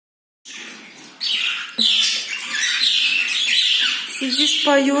Сидишь,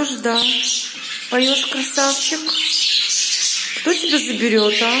 поешь, да? Поешь, красавчик. Кто тебя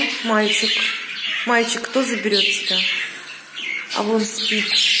заберет, а, мальчик? Мальчик, кто заберет тебя? А вон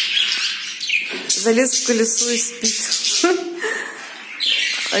спит. Залез в колесо и спит.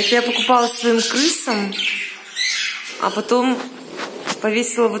 Это я покупала своим крысам, а потом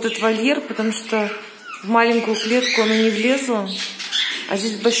повесила вот этот вольер, потому что в маленькую клетку оно не влезло. А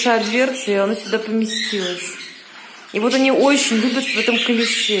здесь большая дверца, и оно сюда поместилось. И вот они очень любят в этом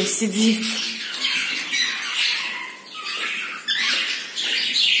колесе сидеть.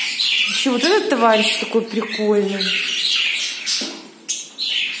 Еще вот этот товарищ такой прикольный.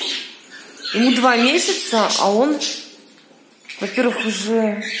 Ему 2 месяца, а он, во-первых,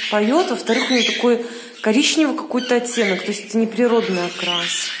 уже поет, во-вторых, у него такой коричневый какой-то оттенок, то есть это не природный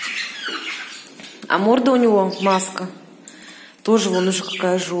окрас. А морда у него, маска, тоже вон уже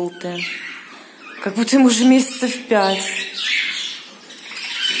какая желтая. Как будто ему уже месяцев 5.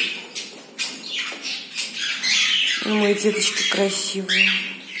 Ну, мои деточки красивые.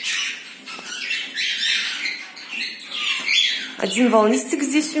 Один волнистик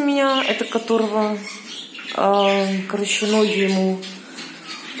здесь у меня, это которого, короче, ноги ему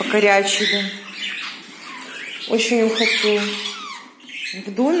покорячили. Очень его хотел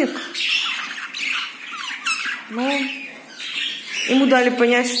в домик, но ему дали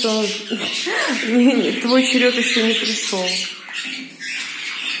понять, что твой черед еще не пришел.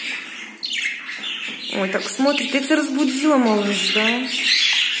 Ой, так смотрит, я тебя разбудила, малыш, да?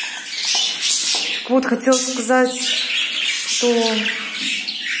 Так вот, хотела сказать, что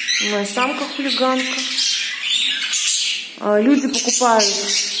моя самка-хулиганка. Люди покупают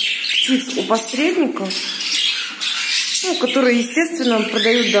птиц у посредников, ну, которые, естественно,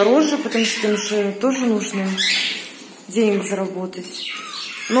 продают дороже, потому что им же тоже нужно денег заработать.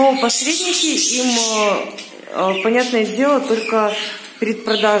 Но посредники им, понятное дело, только перед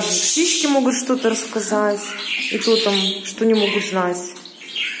продажей птички могут что-то рассказать, и то там, что не могут знать,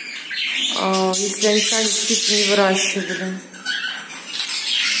 если они сами птицу не выращивали.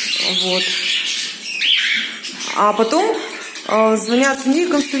 Вот. А потом звонят мне,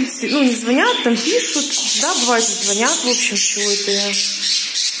 консультируют, ну не звонят, там пишут, да, бывает звонят, в общем, чего это я.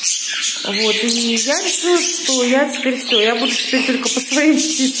 Вот, и я решила, что я теперь все, я буду теперь только по своим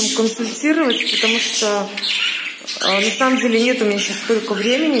птицам консультировать, потому что на самом деле нет у меня сейчас столько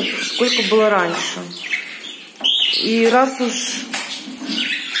времени, сколько было раньше. И раз уж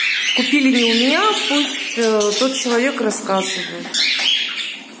купили не у меня, пусть тот человек рассказывает.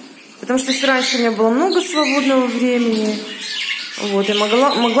 Потому что если раньше у меня было много свободного времени, вот, я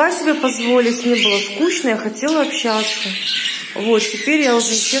могла себе позволить, мне было скучно, я хотела общаться. Вот, теперь я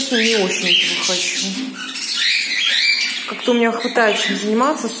уже, честно, не очень этого хочу. Как-то у меня хватает чем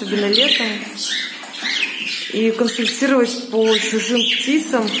заниматься, особенно летом. И консультировать по чужим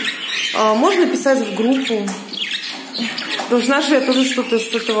птицам. Можно писать в группу. Должна же я тоже что-то с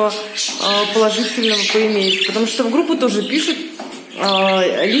этого положительного поиметь. Потому что в группу тоже пишут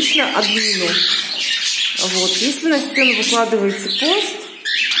лично админу. Вот. Если на стену выкладываете пост,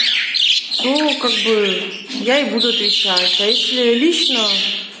 то как бы я и буду отвечать. А если лично,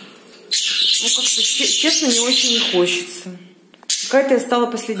 ну как-то честно не очень не хочется. Какая-то я стала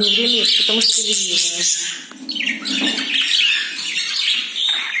в последнее время, потому что ленивая.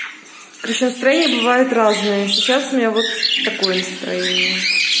 Короче, настроения бывают разные. Сейчас у меня вот такое настроение.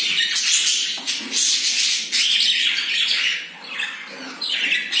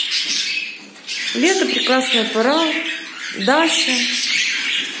 Лето, прекрасная пора, дача.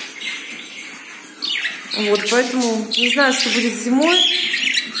 Вот, поэтому не знаю, что будет зимой.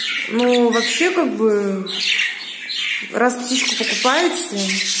 Но вообще, как бы, раз птичку покупаете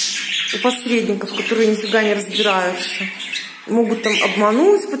у посредников, которые нифига не разбираются, могут там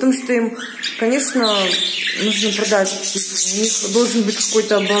обмануть, потому что им, конечно, нужно продать птицу. У них должен быть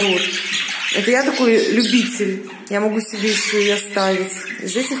какой-то оборот. Это я такой любитель. Я могу себе еще и оставить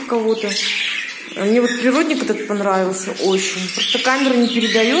из этих кого-то. Мне вот природник этот понравился очень. Просто камера не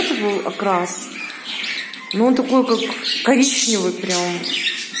передает его окрас. Но он такой, как коричневый прям.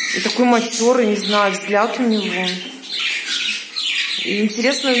 И такой матерый, не знаю, взгляд у него. И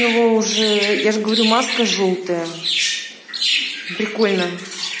интересно, у него уже, я же говорю, маска желтая. Прикольно.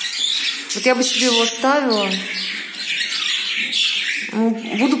 Вот я бы себе его оставила. Ну,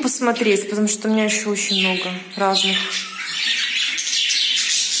 буду посмотреть, потому что у меня еще очень много разных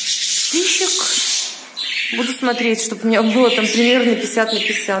птичек. Буду смотреть, чтобы у меня было там примерно 50 на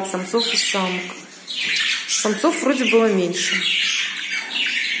 50 самцов и самок. Самцов вроде было меньше.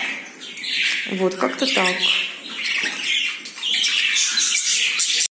 Вот, как-то так.